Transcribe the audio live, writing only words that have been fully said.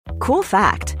Cool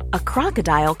fact, a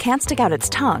crocodile can't stick out its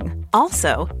tongue.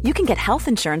 Also, you can get health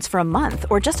insurance for a month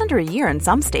or just under a year in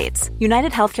some states.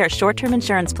 United Healthcare short-term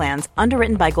insurance plans,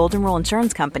 underwritten by Golden Rule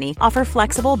Insurance Company, offer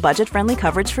flexible, budget-friendly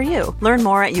coverage for you. Learn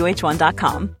more at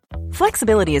uh1.com.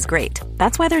 Flexibility is great.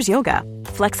 That's why there's yoga.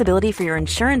 Flexibility for your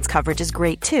insurance coverage is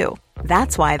great too.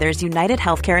 That's why there's United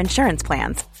Healthcare Insurance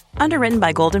Plans. Underwritten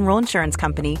by Golden Rule Insurance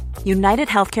Company, United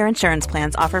Healthcare Insurance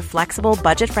Plans offer flexible,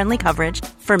 budget-friendly coverage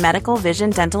for medical, vision,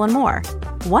 dental, and more.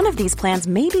 One of these plans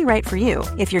may be right for you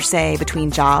if you're, say, between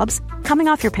jobs, coming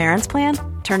off your parents' plan,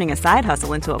 turning a side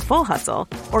hustle into a full hustle,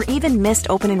 or even missed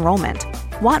open enrollment.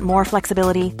 Want more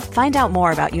flexibility? Find out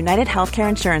more about United Healthcare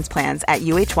Insurance Plans at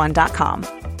uh1.com.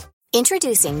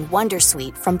 Introducing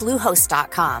Wondersuite from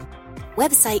Bluehost.com.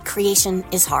 Website creation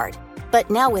is hard, but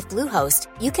now with Bluehost,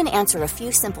 you can answer a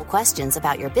few simple questions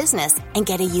about your business and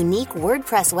get a unique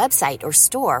WordPress website or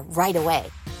store right away.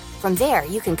 From there,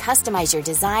 you can customize your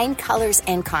design, colors,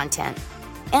 and content.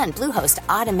 And Bluehost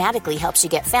automatically helps you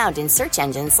get found in search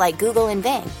engines like Google and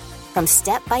Bing. From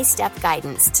step-by-step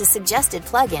guidance to suggested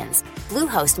plugins,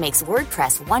 Bluehost makes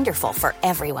WordPress wonderful for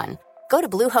everyone. Go to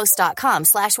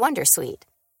bluehost.com/wondersuite.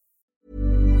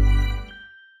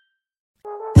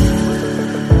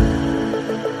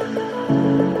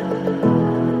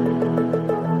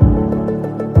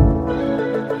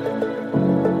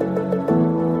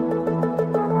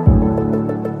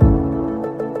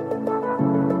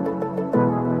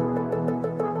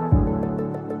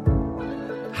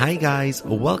 Hi guys,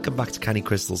 welcome back to Canny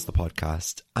Crystals, the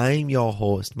podcast. I'm your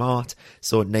host, Mart,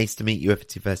 so nice to meet you if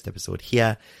it's your first episode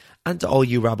here. And to all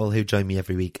you rabble who join me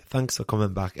every week, thanks for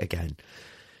coming back again.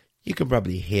 You can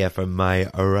probably hear from my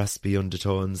raspy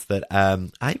undertones that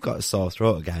I've got a sore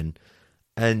throat again.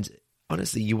 And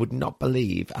honestly, you would not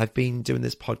believe I've been doing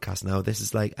this podcast now. This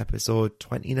is like episode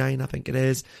 29, I think it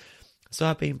is. So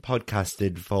I've been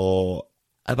podcasted for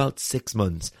about 6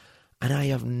 months, and I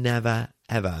have never,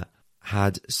 ever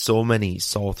had so many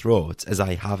sore throats as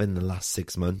I have in the last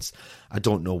 6 months. I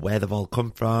don't know where they've all come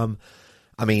from.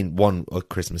 I mean, one at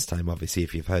Christmas time, obviously,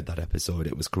 if you've heard that episode,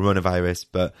 it was coronavirus,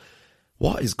 but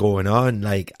what is going on?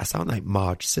 Like, I sound like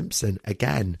Marge Simpson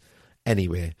again.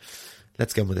 Anyway,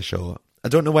 let's get on with the show. I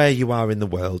don't know where you are in the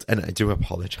world, and I do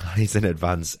apologise in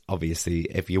advance. Obviously,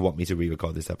 if you want me to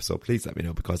re-record this episode, please let me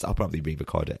know, because I'll probably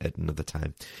re-record it at another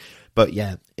time. But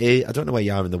yeah, I don't know where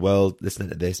you are in the world listening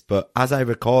to this, but as I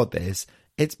record this,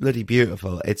 it's bloody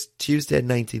beautiful. It's Tuesday,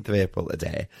 19th of April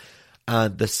today,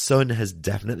 and the sun has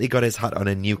definitely got his hat on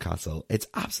in Newcastle. It's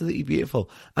absolutely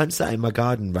beautiful. I'm sat in my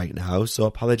garden right now, so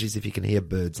apologies if you can hear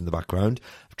birds in the background.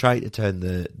 I've tried to turn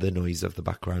the noise of the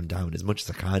background down as much as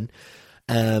I can.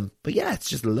 But yeah, it's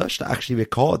just lush to actually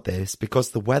record this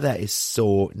because the weather is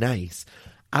so nice.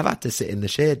 I've had to sit in the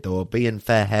shade though, being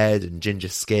fair-haired and ginger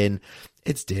skin.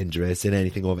 It's dangerous in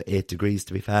anything over 8 degrees,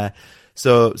 to be fair.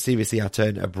 So seriously, I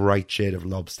turned a bright shade of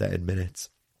lobster in minutes.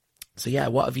 So yeah,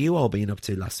 what have you all been up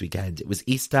to last weekend? It was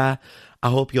Easter. I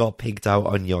hope you all pigged out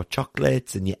on your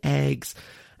chocolates and your eggs.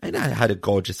 And I had a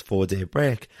gorgeous 4-day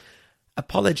break.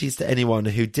 Apologies to anyone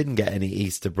who didn't get any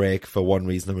Easter break for one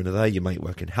reason or another. You might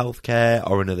work in healthcare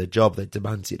or another job that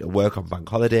demands you to work on bank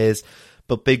holidays.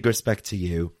 But big respect to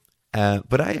you.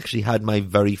 But I actually had my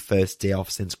very first day off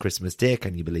since Christmas Day,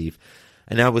 can you believe?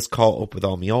 And I was caught up with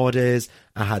all my orders.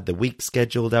 I had the week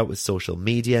scheduled out with social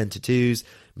media and to-dos.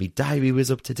 My diary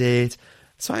was up to date.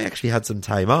 So I actually had some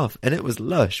time off, and it was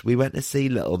lush. We went to see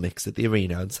Little Mix at the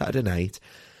arena on Saturday night.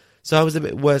 So I was a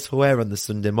bit worse for wear on the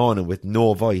Sunday morning with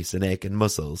no voice and aching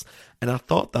muscles. And I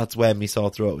thought that's where my sore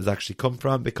throat was actually come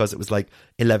from, because it was like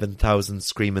 11,000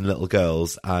 screaming little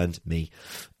girls and me.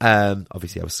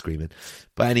 Obviously I was screaming.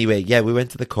 But anyway, yeah, we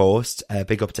went to the coast.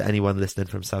 Big up to anyone listening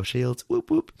from South Shields. Whoop,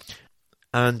 whoop.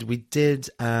 And we did,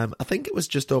 I think it was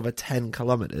just over 10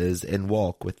 kilometres in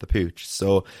walk with the pooch.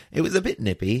 So it was a bit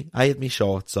nippy. I had my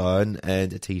shorts on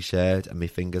and a t-shirt, and my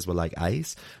fingers were like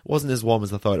ice. It wasn't as warm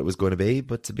as I thought it was going to be,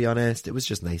 but to be honest, it was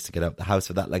just nice to get out the house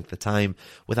for that length of time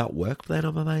without work playing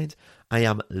on my mind. I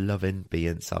am loving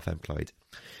being self-employed.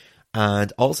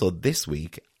 And also this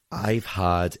week, I've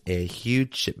had a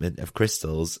huge shipment of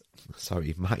crystals.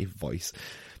 Sorry, my voice.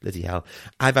 Bloody hell.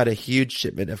 I've had a huge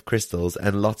shipment of crystals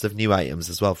and lots of new items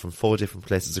as well from 4 different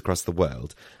places across the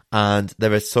world. And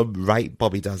there are some right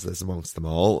Bobby Dazzlers amongst them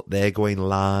all. They're going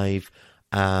live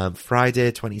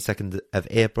Friday, 22nd of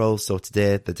April. So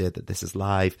today, the day that this is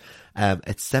live,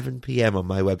 at 7 p.m. on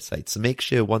my website. So make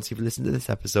sure once you've listened to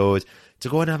this episode to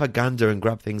go and have a gander and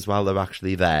grab things while they're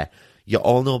actually there. You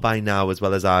all know by now, as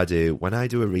well as I do, when I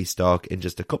do a restock in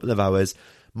just a couple of hours,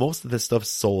 Most of the stuff's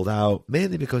sold out,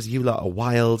 mainly because you lot are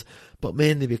wild, but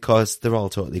mainly because they're all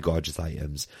totally gorgeous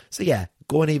items. So yeah,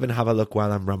 go and even have a look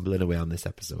while I'm rambling away on this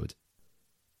episode.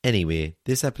 Anyway,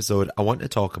 this episode I want to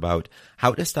talk about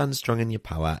how to stand strong in your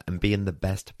power and be in the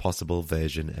best possible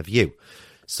version of you.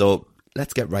 So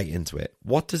let's get right into it.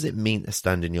 What does it mean to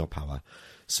stand in your power?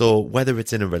 So whether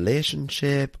it's in a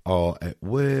relationship or at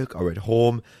work or at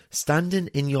home, standing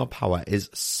in your power is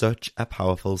such a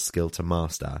powerful skill to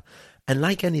master. And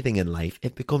like anything in life,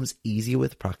 it becomes easier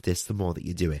with practice the more that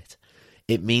you do it.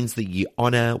 It means that you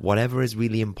honour whatever is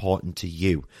really important to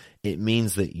you. It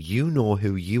means that you know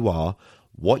who you are,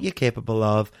 what you're capable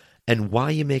of, and why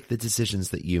you make the decisions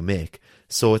that you make.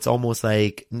 So it's almost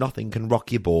like nothing can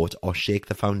rock your boat or shake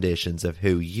the foundations of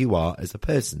who you are as a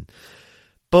person.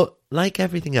 But like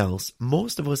everything else,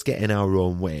 most of us get in our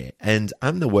own way, and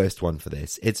I'm the worst one for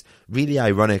this. It's really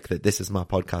ironic that this is my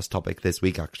podcast topic this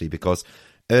week, actually, because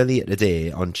earlier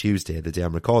today, on Tuesday, the day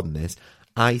I'm recording this,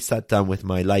 I sat down with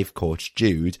my life coach,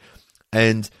 Jude,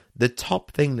 and the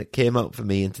top thing that came out for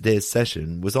me in today's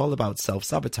session was all about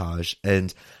self-sabotage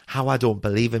and how I don't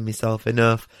believe in myself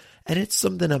enough, and it's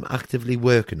something I'm actively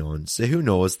working on. So who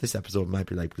knows, this episode might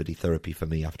be like bloody therapy for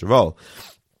me after all.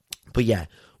 But yeah,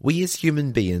 we as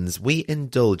human beings, we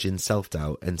indulge in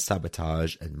self-doubt and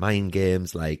sabotage and mind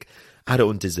games like, I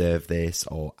don't deserve this,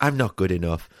 or I'm not good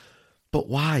enough. But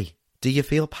why? Do you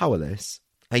feel powerless?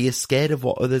 Are you scared of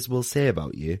what others will say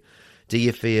about you? Do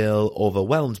you feel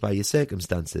overwhelmed by your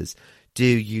circumstances? Do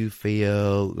you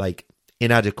feel like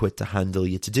inadequate to handle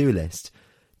your to-do list?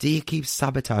 Do you keep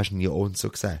sabotaging your own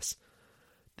success?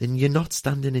 Then you're not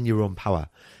standing in your own power.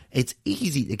 It's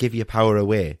easy to give your power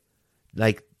away.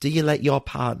 Like, do you let your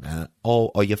partner,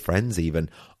 or your friends even,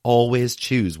 always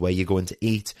choose where you're going to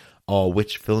eat or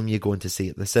which film you're going to see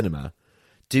at the cinema?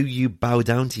 Do you bow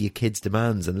down to your kids'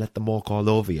 demands and let them walk all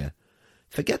over you?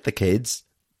 Forget the kids.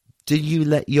 Do you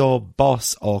let your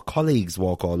boss or colleagues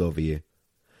walk all over you?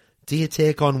 Do you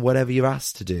take on whatever you're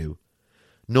asked to do,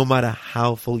 no matter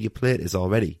how full your plate is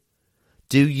already?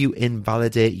 Do you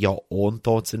invalidate your own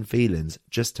thoughts and feelings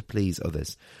just to please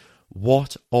others?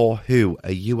 What or who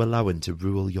are you allowing to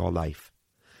rule your life?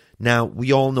 Now,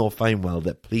 we all know fine well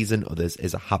that pleasing others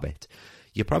is a habit.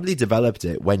 You probably developed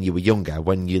it when you were younger,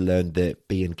 when you learned that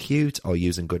being cute or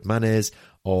using good manners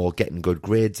or getting good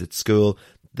grades at school,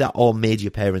 that all made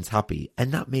your parents happy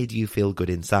and that made you feel good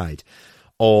inside.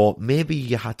 Or maybe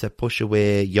you had to push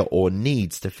away your own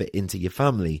needs to fit into your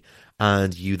family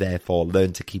and you therefore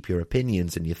learned to keep your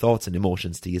opinions and your thoughts and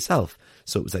emotions to yourself.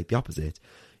 So it was like the opposite.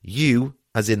 You,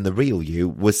 as in the real you,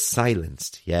 was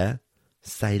silenced, yeah?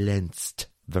 Silenced.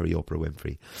 Very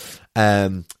Oprah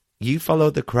Winfrey. You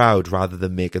followed the crowd rather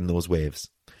than making those waves.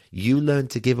 You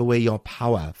learned to give away your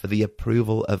power for the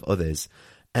approval of others.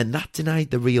 And that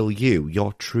denied the real you,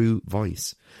 your true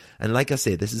voice. And like I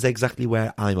say, this is exactly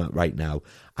where I'm at right now.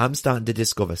 I'm starting to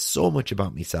discover so much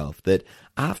about myself that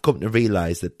I've come to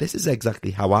realise that this is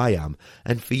exactly how I am.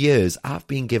 And for years, I've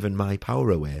been giving my power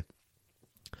away.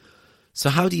 So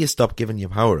how do you stop giving your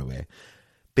power away?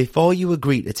 Before you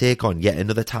agree to take on yet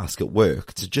another task at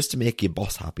work just to make your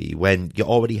boss happy when you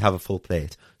already have a full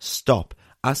plate, stop.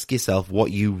 Ask yourself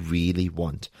what you really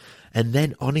want. And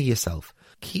then honour yourself.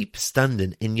 Keep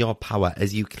standing in your power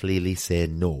as you clearly say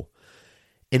no.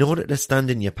 In order to stand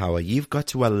in your power, you've got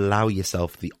to allow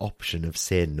yourself the option of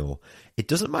saying no. It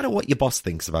doesn't matter what your boss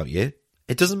thinks about you.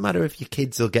 It doesn't matter if your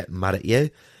kids will get mad at you.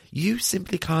 You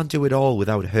simply can't do it all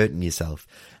without hurting yourself.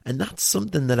 And that's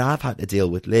something that I've had to deal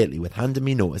with lately with handing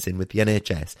me notice in with the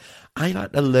NHS. I've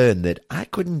had to learn that I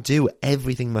couldn't do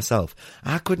everything myself.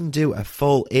 I couldn't do a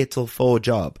full 8 till 4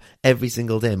 job every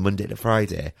single day, Monday to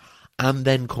Friday, and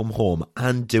then come home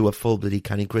and do a full bloody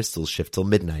Canny Crystals shift till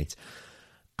midnight.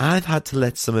 I've had to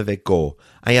let some of it go.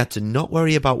 I had to not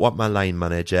worry about what my line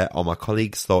manager or my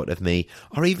colleagues thought of me,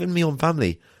 or even my own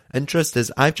family. And trust us,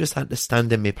 I've just had to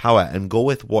stand in my power and go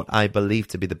with what I believe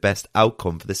to be the best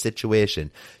outcome for the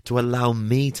situation to allow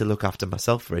me to look after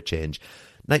myself for a change.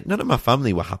 Like, none of my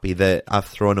family were happy that I've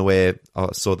thrown away,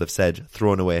 or so they've said,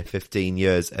 thrown away 15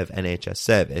 years of NHS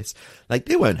service. Like,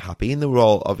 they weren't happy and they were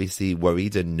all obviously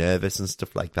worried and nervous and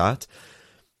stuff like that.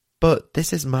 But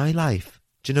this is my life.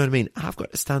 Do you know what I mean? I've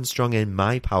got to stand strong in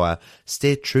my power,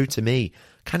 stay true to me.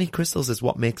 Canny Crystals is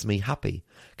what makes me happy.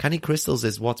 Canny Crystals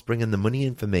is what's bringing the money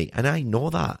in for me, and I know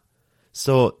that.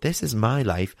 So this is my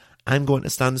life. I'm going to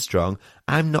stand strong.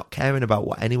 I'm not caring about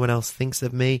what anyone else thinks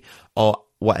of me or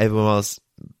what everyone else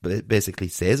basically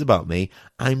says about me.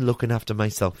 I'm looking after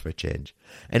myself for a change.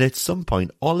 And at some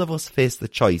point, all of us face the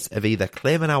choice of either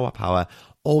claiming our power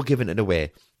or giving it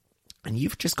away. And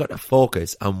you've just got to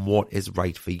focus on what is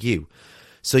right for you.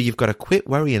 So you've got to quit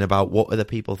worrying about what other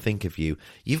people think of you.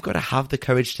 You've got to have the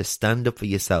courage to stand up for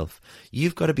yourself.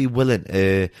 You've got to be willing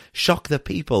to shock the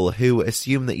people who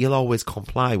assume that you'll always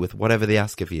comply with whatever they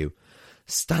ask of you.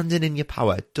 Standing in your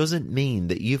power doesn't mean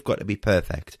that you've got to be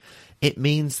perfect. It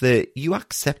means that you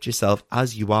accept yourself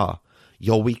as you are,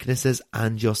 your weaknesses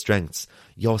and your strengths,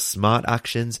 your smart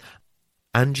actions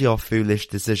and your foolish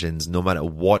decisions, no matter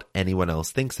what anyone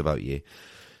else thinks about you.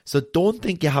 So don't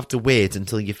think you have to wait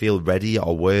until you feel ready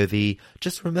or worthy.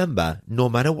 Just remember, no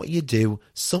matter what you do,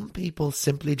 some people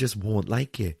simply just won't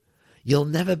like you. You'll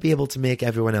never be able to make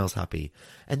everyone else happy.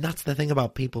 And that's the thing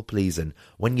about people pleasing.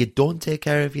 When you don't take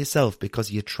care of yourself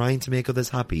because you're trying to make others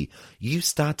happy, you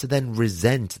start to then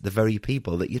resent the very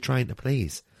people that you're trying to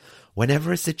please.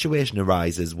 Whenever a situation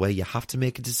arises where you have to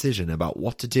make a decision about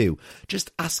what to do,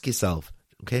 just ask yourself,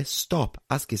 okay, stop,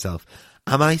 ask yourself,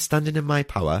 am I standing in my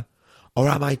power? Or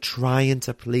am I trying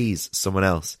to please someone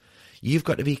else? You've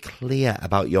got to be clear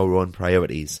about your own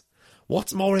priorities.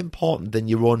 What's more important than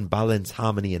your own balance,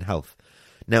 harmony and health?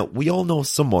 Now, we all know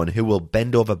someone who will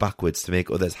bend over backwards to make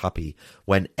others happy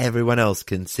when everyone else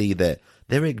can see that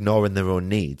they're ignoring their own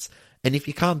needs. And if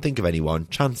you can't think of anyone,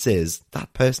 chance is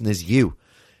that person is you.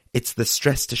 It's the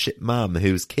stressed to shit mum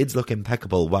whose kids look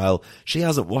impeccable while she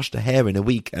hasn't washed her hair in a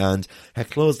week and her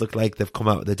clothes look like they've come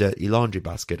out of the dirty laundry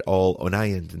basket all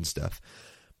unironed and stuff.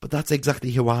 But that's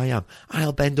exactly who I am.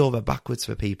 I'll bend over backwards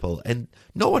for people and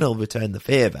no one will return the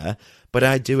favour, but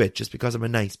I do it just because I'm a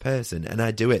nice person, and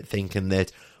I do it thinking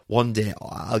that one day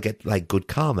I'll get like good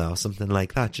karma or something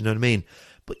like that, you know what I mean?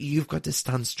 But you've got to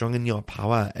stand strong in your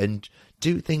power and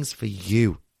do things for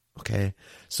you. Okay,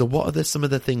 so what are some of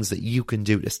the things that you can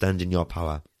do to stand in your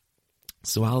power?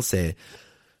 So I'll say,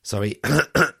 just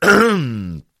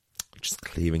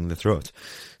clearing the throat.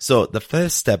 So the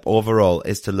first step overall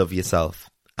is to love yourself.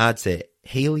 I'd say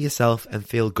heal yourself and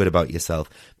feel good about yourself,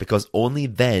 because only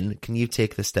then can you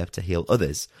take the step to heal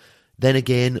others. Then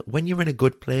again, when you're in a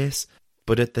good place,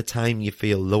 but at the time you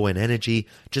feel low in energy,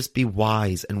 just be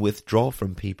wise and withdraw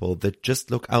from people that just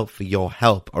look out for your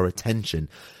help or attention,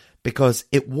 because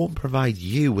it won't provide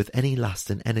you with any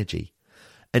lasting energy.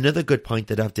 Another good point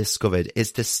that I've discovered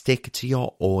is to stick to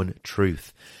your own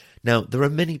truth. Now, there are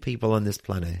many people on this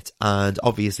planet, and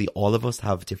obviously all of us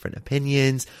have different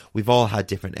opinions. We've all had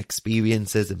different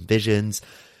experiences and visions.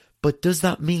 But does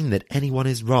that mean that anyone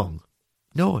is wrong?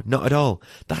 No, not at all.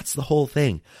 That's the whole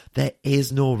thing. There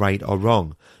is no right or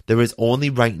wrong. There is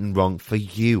only right and wrong for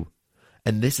you.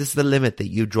 And this is the limit that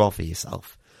you draw for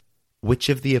yourself. Which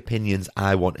of the opinions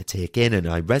I want to take in and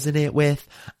I resonate with,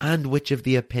 and which of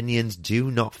the opinions do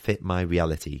not fit my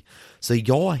reality. So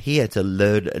you're here to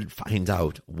learn and find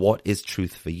out what is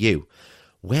truth for you.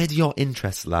 Where do your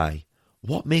interests lie?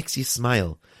 What makes you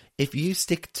smile? If you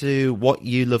stick to what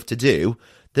you love to do,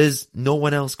 there's no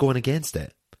one else going against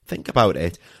it. Think about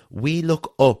it. We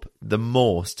look up the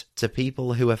most to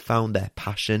people who have found their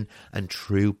passion and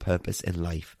true purpose in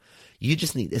life. You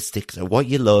just need to stick to what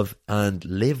you love and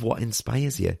live what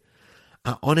inspires you.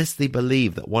 I honestly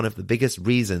believe that one of the biggest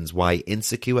reasons why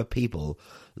insecure people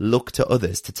look to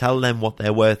others to tell them what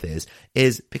their worth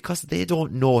is because they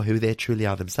don't know who they truly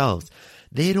are themselves.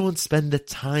 They don't spend the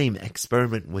time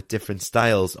experimenting with different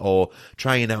styles or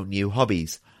trying out new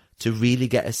hobbies to really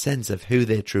get a sense of who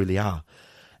they truly are.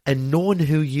 And knowing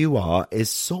who you are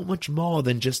is so much more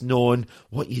than just knowing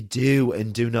what you do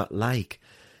and do not like.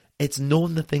 It's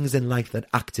knowing the things in life that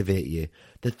activate you,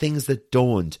 the things that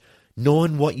don't,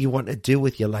 knowing what you want to do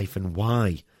with your life and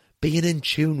why, being in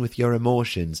tune with your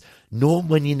emotions, knowing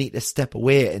when you need to step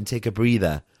away and take a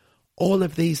breather. All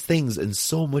of these things and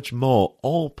so much more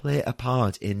all play a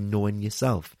part in knowing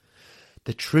yourself.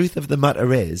 The truth of the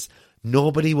matter is,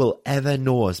 nobody will ever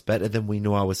know us better than we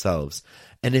know ourselves.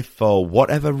 And if for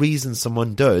whatever reason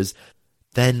someone does,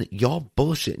 then you're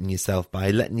bullshitting yourself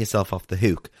by letting yourself off the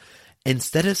hook.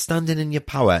 Instead of standing in your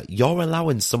power, you're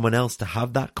allowing someone else to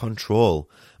have that control,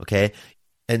 okay?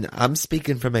 And I'm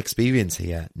speaking from experience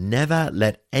here. Never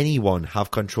let anyone have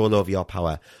control over your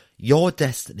power. Your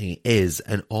destiny is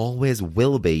and always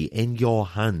will be in your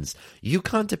hands. You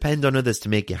can't depend on others to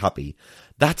make you happy.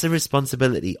 That's a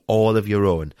responsibility all of your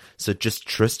own. So just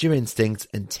trust your instincts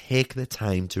and take the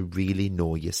time to really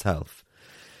know yourself.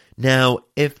 Now,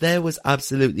 if there was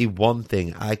absolutely one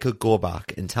thing I could go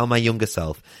back and tell my younger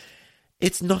self,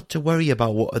 it's not to worry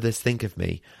about what others think of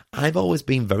me. I've always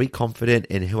been very confident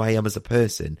in who I am as a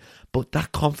person, but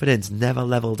that confidence never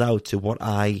leveled out to what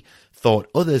I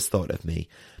thought others thought of me.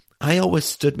 I always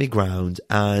stood my ground,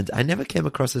 and I never came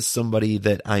across as somebody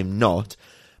that I'm not,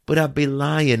 but I'd be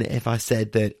lying if I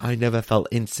said that I never felt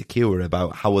insecure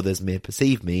about how others may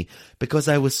perceive me because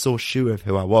I was so sure of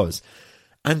who I was.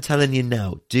 I'm telling you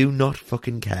now, do not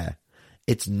fucking care.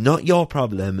 It's not your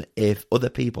problem if other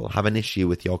people have an issue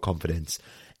with your confidence.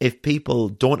 If people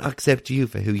don't accept you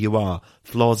for who you are,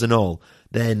 flaws and all,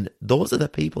 then those are the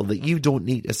people that you don't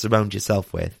need to surround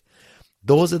yourself with.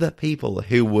 Those are the people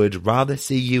who would rather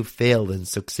see you fail than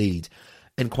succeed.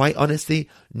 And quite honestly,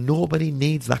 nobody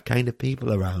needs that kind of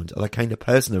people around, or that kind of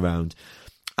person around.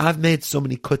 I've made so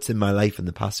many cuts in my life in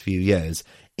the past few years,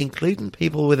 including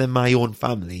people within my own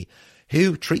family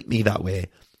who treat me that way.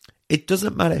 It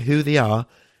doesn't matter who they are.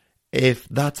 If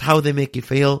that's how they make you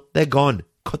feel, they're gone.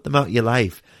 Cut them out of your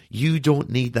life. You don't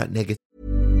need that negative.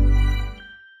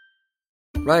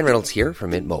 Ryan Reynolds here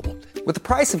from Mint Mobile. With the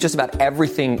price of just about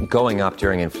everything going up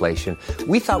during inflation,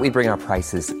 we thought we'd bring our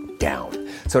prices down.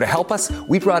 So to help us,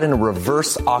 we brought in a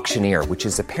reverse auctioneer, which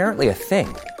is apparently a thing.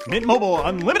 Mint Mobile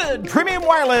Unlimited Premium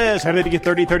Wireless. How to get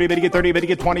 30, 30, bit to get 30, bit to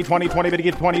get 20, 20, 20, bit to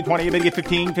get 20, 20, bit to get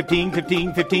 15, 15,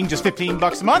 15, 15, just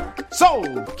 $15 a month?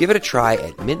 Sold! Give it a try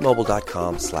at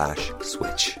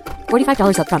mintmobile.com/switch.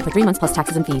 $45 up front for 3 months plus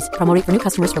taxes and fees. Promo rate for new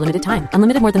customers for limited time.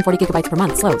 Unlimited more than 40 gigabytes per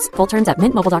month. Slows full terms at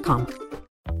mintmobile.com.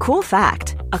 Cool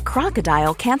fact, a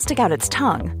crocodile can't stick out its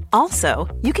tongue. Also,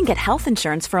 you can get health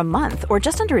insurance for a month or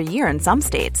just under a year in some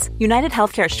states. United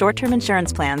Healthcare short-term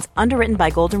insurance plans, underwritten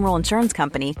by Golden Rule Insurance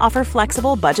Company, offer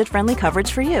flexible, budget-friendly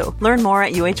coverage for you. Learn more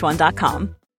at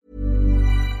uh1.com.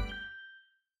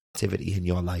 Activity in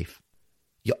your life.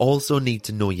 You also need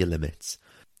to know your limits.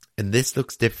 And this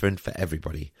looks different for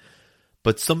everybody.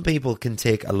 But some people can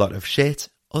take a lot of shit,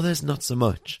 others not so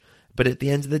much. But at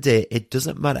the end of the day, it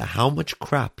doesn't matter how much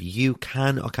crap you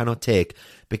can or cannot take,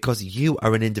 because you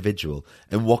are an individual,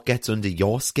 and what gets under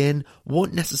your skin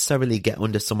won't necessarily get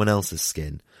under someone else's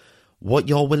skin. What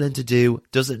you're willing to do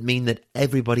doesn't mean that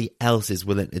everybody else is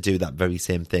willing to do that very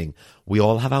same thing. We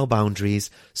all have our boundaries.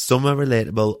 Some are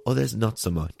relatable, others not so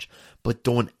much. But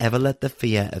don't ever let the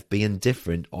fear of being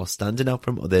different or standing out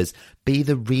from others be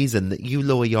the reason that you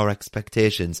lower your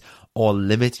expectations or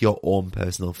limit your own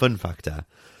personal fun factor.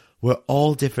 We're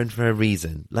all different for a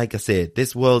reason. Like I said,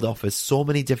 this world offers so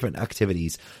many different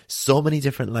activities, so many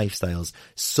different lifestyles,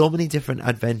 so many different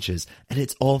adventures, and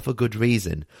it's all for good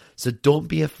reason. So don't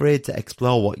be afraid to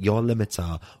explore what your limits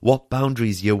are, what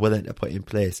boundaries you're willing to put in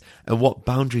place, and what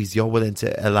boundaries you're willing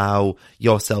to allow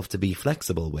yourself to be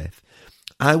flexible with.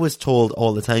 I was told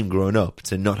all the time growing up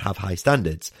to not have high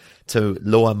standards, to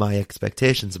lower my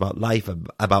expectations about life,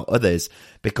 about others,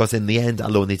 because in the end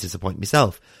I'll only disappoint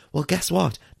myself. Well, guess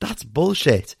what? That's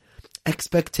bullshit.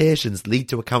 Expectations lead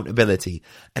to accountability,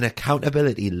 and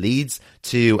accountability leads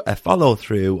to a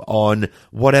follow-through on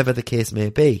whatever the case may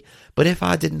be. But if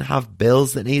I didn't have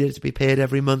bills that needed to be paid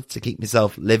every month to keep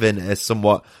myself living a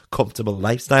somewhat comfortable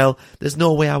lifestyle, there's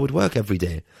no way I would work every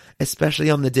day,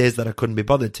 especially on the days that I couldn't be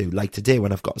bothered to, like today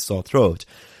when I've got a sore throat.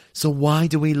 So why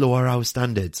do we lower our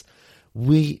standards?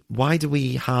 Why do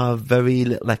we have very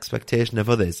little expectation of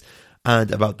others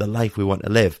and about the life we want to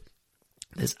live?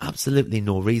 There's absolutely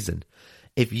no reason.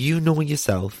 If you know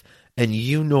yourself and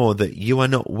you know that you are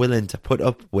not willing to put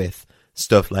up with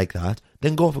stuff like that,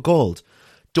 then go for gold.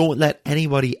 Don't let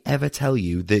anybody ever tell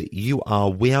you that you are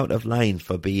way out of line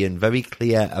for being very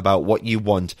clear about what you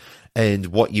want and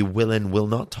what you will and will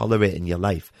not tolerate in your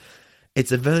life.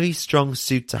 It's a very strong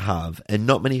suit to have, and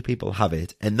not many people have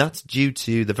it, and that's due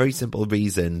to the very simple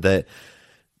reason that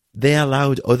they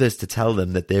allowed others to tell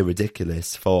them that they're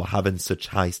ridiculous for having such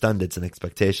high standards and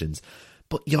expectations.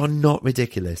 But you're not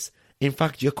ridiculous. In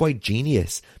fact, you're quite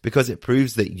genius, because it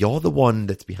proves that you're the one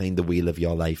that's behind the wheel of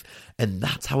your life, and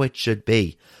that's how it should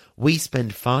be. We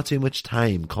spend far too much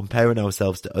time comparing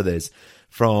ourselves to others,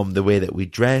 from the way that we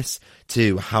dress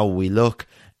to how we look,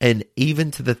 and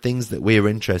even to the things that we're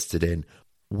interested in.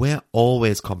 We're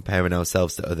always comparing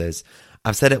ourselves to others.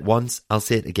 I've said it once, I'll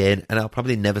say it again, and I'll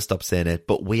probably never stop saying it,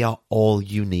 but we are all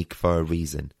unique for a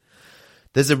reason.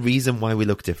 There's a reason why we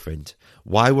look different,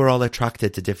 why we're all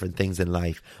attracted to different things in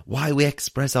life, why we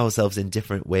express ourselves in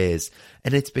different ways,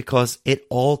 and it's because it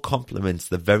all complements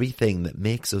the very thing that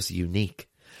makes us unique.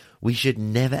 We should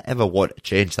never ever want to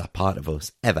change that part of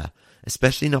us, ever,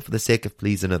 especially not for the sake of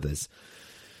pleasing others.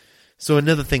 So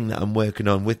another thing that I'm working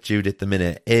on with Jude at the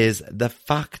minute is the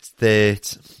fact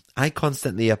that I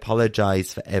constantly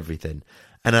apologise for everything.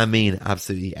 And I mean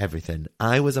absolutely everything.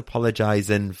 I was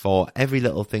apologising for every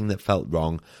little thing that felt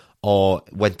wrong or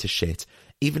went to shit,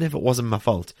 even if it wasn't my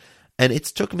fault. And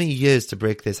it's took me years to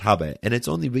break this habit, and it's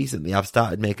only recently I've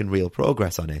started making real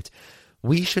progress on it.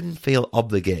 We shouldn't feel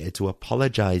obligated to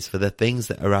apologise for the things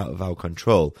that are out of our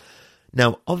control.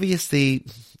 Now, obviously,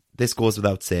 this goes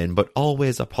without saying, but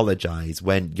always apologise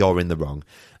when you're in the wrong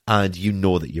and you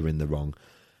know that you're in the wrong.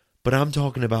 But I'm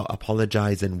talking about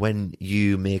apologising when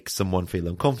you make someone feel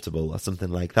uncomfortable or something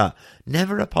like that.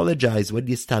 Never apologise when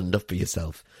you stand up for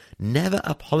yourself. Never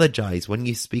apologise when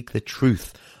you speak the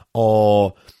truth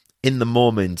or in the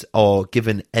moment or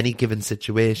given any given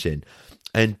situation.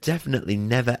 And definitely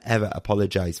never ever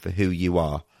apologise for who you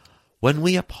are. When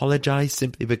we apologise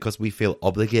simply because we feel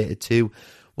obligated to,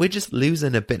 we're just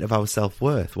losing a bit of our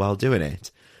self-worth while doing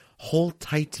it. Hold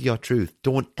tight to your truth.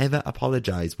 Don't ever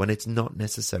apologise when it's not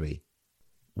necessary.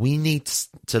 We need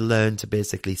to learn to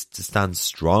basically to stand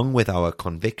strong with our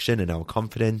conviction and our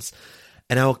confidence.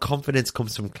 And our confidence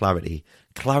comes from clarity.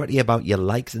 Clarity about your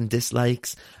likes and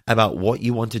dislikes, about what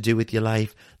you want to do with your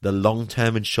life, the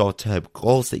long-term and short-term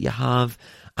goals that you have.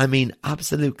 I mean,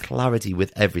 absolute clarity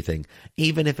with everything,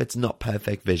 even if it's not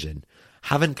perfect vision.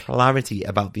 Having clarity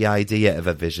about the idea of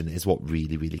a vision is what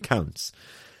really, really counts.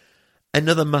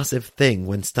 Another massive thing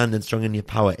when standing strong in your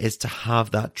power is to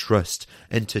have that trust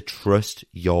and to trust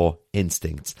your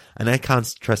instincts. And I can't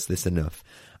stress this enough.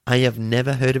 I have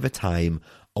never heard of a time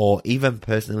or even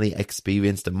personally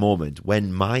experienced a moment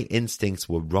when my instincts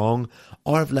were wrong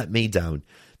or have let me down.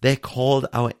 They're called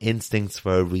our instincts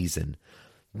for a reason.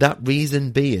 That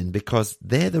reason being because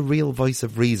they're the real voice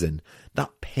of reason.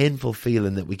 That painful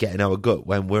feeling that we get in our gut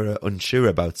when we're unsure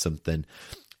about something.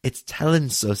 It's telling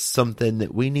us something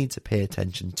that we need to pay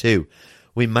attention to.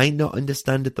 We might not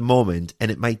understand at the moment, and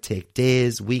it might take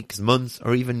days, weeks, months,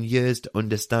 or even years to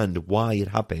understand why it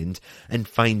happened and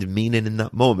find meaning in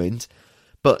that moment.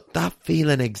 But that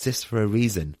feeling exists for a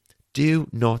reason. Do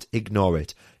not ignore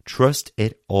it. Trust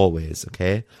it always,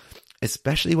 okay?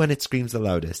 Especially when it screams the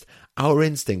loudest. Our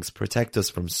instincts protect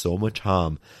us from so much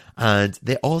harm, and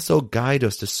they also guide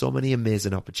us to so many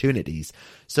amazing opportunities.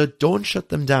 So don't shut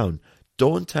them down.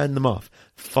 Don't turn them off.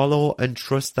 Follow and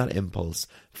trust that impulse.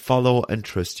 Follow and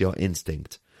trust your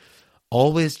instinct.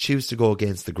 Always choose to go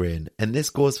against the grain, and this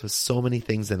goes for so many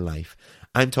things in life.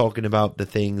 I'm talking about the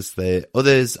things that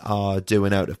others are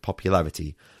doing out of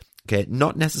popularity. Okay,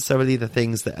 not necessarily the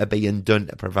things that are being done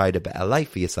to provide a better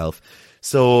life for yourself.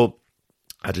 So,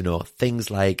 I don't know, things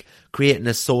like creating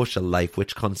a social life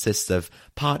which consists of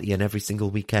partying every single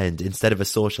weekend instead of a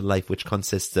social life which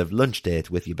consists of lunch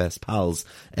date with your best pals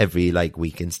every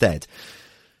week instead.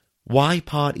 Why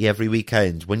party every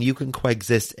weekend when you can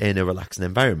coexist in a relaxing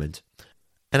environment?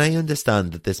 And I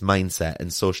understand that this mindset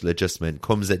and social adjustment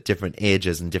comes at different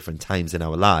ages and different times in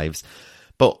our lives,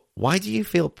 but why do you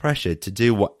feel pressured to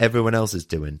do what everyone else is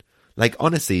doing?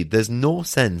 Honestly, there's no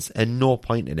sense and no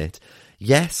point in it.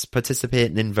 Yes,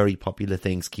 participating in very popular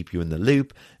things keep you in the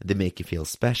loop, they make you feel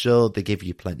special, they give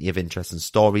you plenty of interesting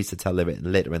stories to tell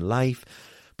later in life.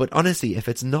 But honestly, if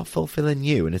it's not fulfilling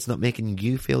you and it's not making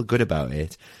you feel good about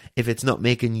it, if it's not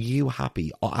making you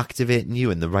happy or activating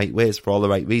you in the right ways for all the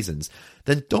right reasons,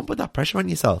 then don't put that pressure on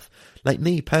yourself. Like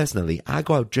me personally, I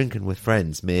go out drinking with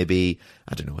friends maybe,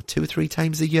 2 or 3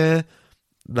 times a year.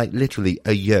 Literally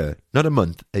a year, not a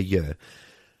month, a year.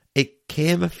 It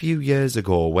came a few years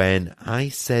ago when I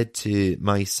said to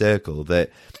my circle that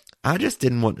I just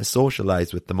didn't want to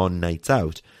socialise with them on nights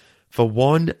out. For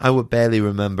one, I would barely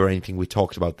remember anything we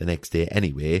talked about the next day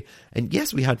anyway, and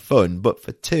yes, we had fun, but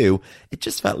for two, it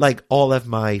just felt like all of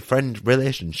my friend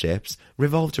relationships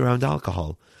revolved around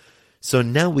alcohol. So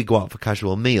now we go out for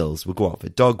casual meals, we go out for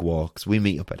dog walks, we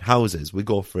meet up at houses, we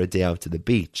go for a day out to the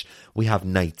beach, we have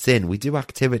nights in, we do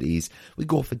activities, we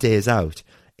go for days out.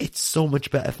 It's so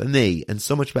much better for me and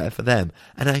so much better for them,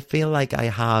 and I feel like I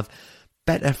have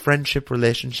better friendship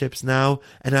relationships now,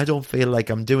 and I don't feel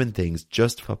like I'm doing things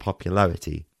just for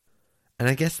popularity. And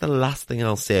I guess the last thing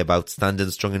I'll say about standing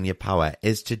strong in your power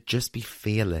is to just be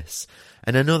fearless.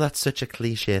 And I know that's such a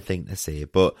cliche thing to say,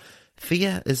 but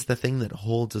fear is the thing that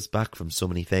holds us back from so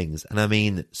many things, and I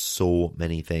mean so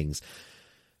many things.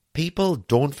 People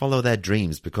don't follow their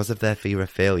dreams because of their fear of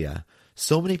failure.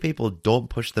 So many people don't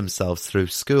push themselves through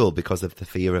school because of the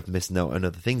fear of missing out on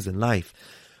other things in life.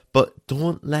 But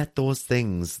don't let those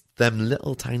things, them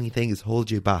little tiny things,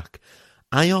 hold you back.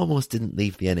 I almost didn't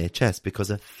leave the NHS because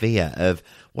of fear of,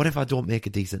 what if I don't make a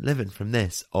decent living from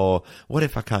this? Or what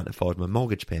if I can't afford my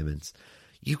mortgage payments?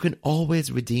 You can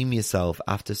always redeem yourself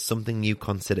after something you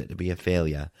consider to be a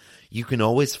failure. You can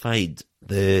always find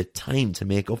the time to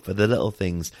make up for the little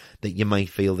things that you might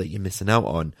feel that you're missing out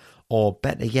on. Or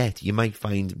better yet, you might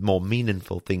find more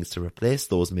meaningful things to replace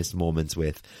those missed moments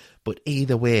with. But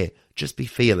either way, just be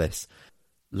fearless.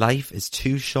 Life is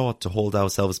too short to hold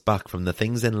ourselves back from the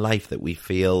things in life that we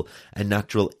feel a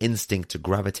natural instinct to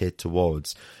gravitate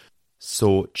towards.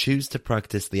 So choose to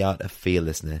practice the art of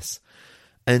fearlessness.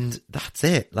 And that's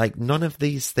it. Like, none of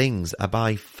these things are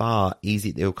by far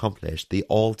easy to accomplish. They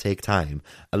all take time,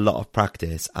 a lot of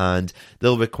practice, and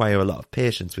they'll require a lot of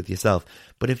patience with yourself.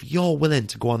 But if you're willing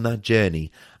to go on that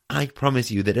journey, I promise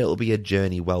you that it'll be a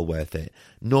journey well worth it.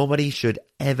 Nobody should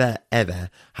ever, ever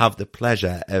have the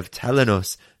pleasure of telling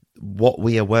us what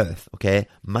we are worth, okay?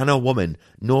 Man or woman,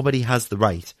 nobody has the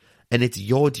right. And it's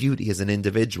your duty as an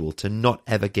individual to not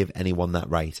ever give anyone that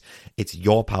right. It's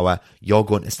your power. You're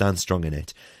going to stand strong in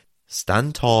it.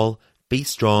 Stand tall, be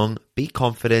strong, be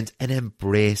confident, and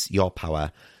embrace your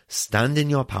power. Stand in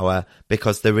your power,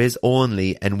 because there is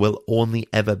only and will only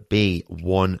ever be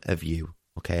one of you.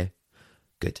 Okay?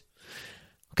 Good.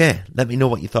 Okay, let me know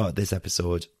what you thought of this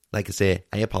episode. Like I say,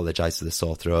 I apologise for the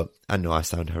sore throat. I know I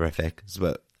sound horrific,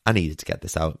 but I needed to get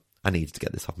this out. I needed to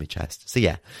get this off my chest. So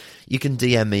yeah, you can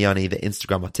DM me on either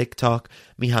Instagram or TikTok.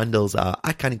 My handles are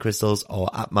 @CannyCrystals or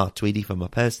 @MarkTweedy for my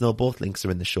personal. Both links are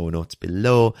in the show notes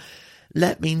below.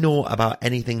 Let me know about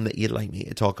anything that you'd like me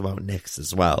to talk about next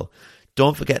as well.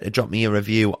 Don't forget to drop me a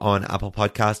review on Apple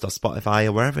Podcast or Spotify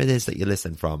or wherever it is that you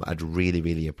listen from. I'd really,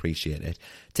 really appreciate it.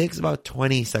 It takes about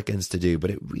 20 seconds to do, but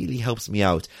it really helps me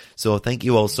out. So thank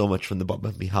you all so much from the bottom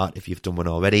of my heart if you've done one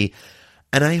already.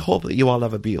 And I hope that you all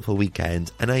have a beautiful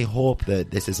weekend. And I hope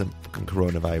that this isn't fucking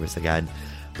coronavirus again.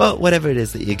 But whatever it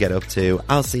is that you get up to,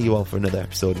 I'll see you all for another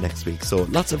episode next week. So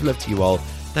lots of love to you all.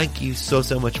 Thank you so,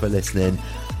 so much for listening.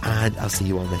 And I'll see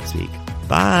you all next week.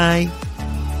 Bye.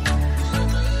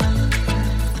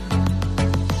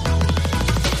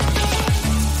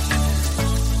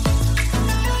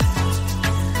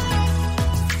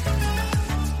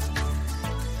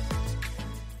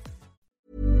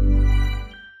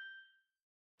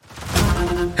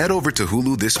 Head over to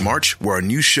Hulu this March, where our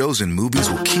new shows and movies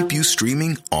will keep you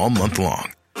streaming all month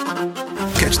long.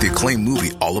 Catch the acclaimed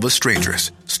movie All of Us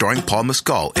Strangers, starring Paul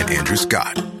Mescal and Andrew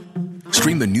Scott.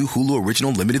 Stream the new Hulu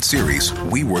original limited series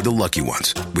We Were the Lucky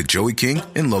Ones with Joey King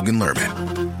and Logan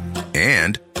Lerman.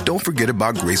 And don't forget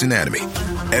about Grey's Anatomy.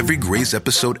 Every Grey's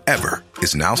episode ever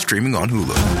is now streaming on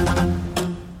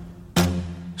Hulu.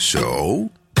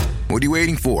 So, what are you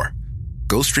waiting for?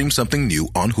 Go stream something new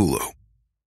on Hulu.